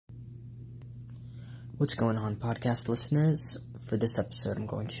What's going on, podcast listeners? For this episode, I'm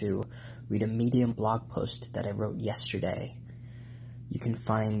going to read a Medium blog post that I wrote yesterday. You can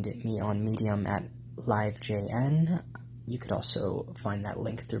find me on Medium at livejn. You could also find that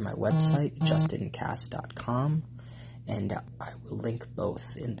link through my website, justincast.com, and I will link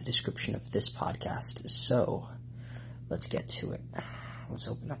both in the description of this podcast. So, let's get to it. Let's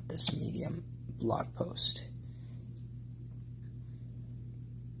open up this Medium blog post.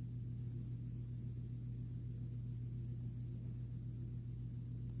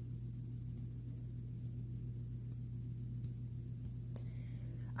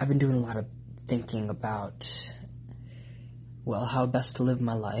 I've been doing a lot of thinking about, how best to live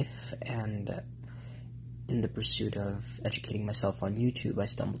my life, and in the pursuit of educating myself on YouTube, I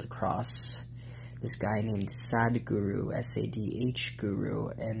stumbled across this guy named Sadhguru, S-A-D-H Guru,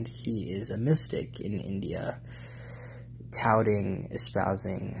 and he is a mystic in India,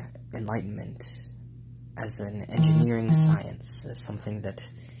 espousing enlightenment as an engineering science, as something that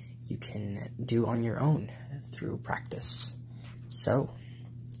you can do on your own through practice. So,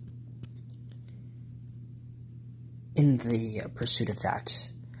 in the pursuit of that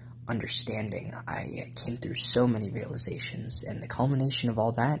understanding, I came through so many realizations, and the culmination of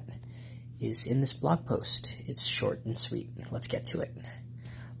all that is in this blog post. It's short and sweet. Let's get to it.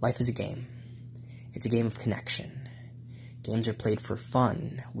 Life is a game. It's a game of connection. Games are played for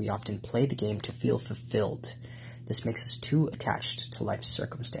fun. We often play the game to feel fulfilled. This makes us too attached to life's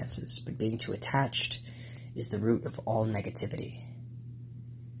circumstances, but being too attached is the root of all negativity.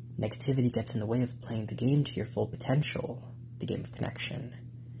 Negativity gets in the way of playing the game to your full potential, the game of connection.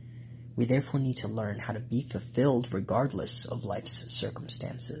 We therefore need to learn how to be fulfilled regardless of life's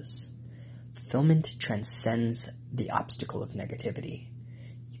circumstances. Fulfillment transcends the obstacle of negativity.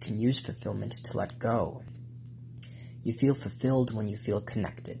 You can use fulfillment to let go. You feel fulfilled when you feel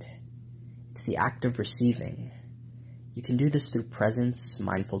connected. It's the act of receiving. You can do this through presence,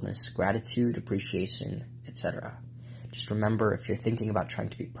 mindfulness, gratitude, appreciation, etc. Just remember, if you're thinking about trying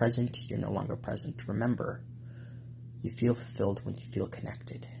to be present, you're no longer present. Remember, you feel fulfilled when you feel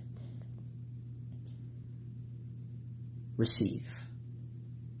connected. Receive.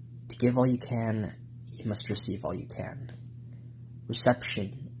 To give all you can, you must receive all you can.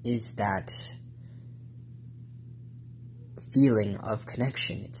 Reception is that feeling of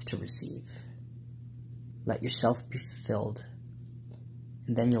connection. It's to receive. Let yourself be fulfilled,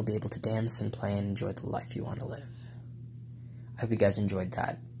 and then you'll be able to dance and play and enjoy the life you want to live. I hope you guys enjoyed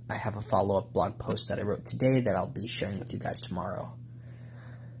that. I have a follow-up blog post that I wrote today that I'll be sharing with you guys tomorrow.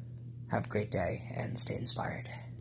 Have a great day and stay inspired.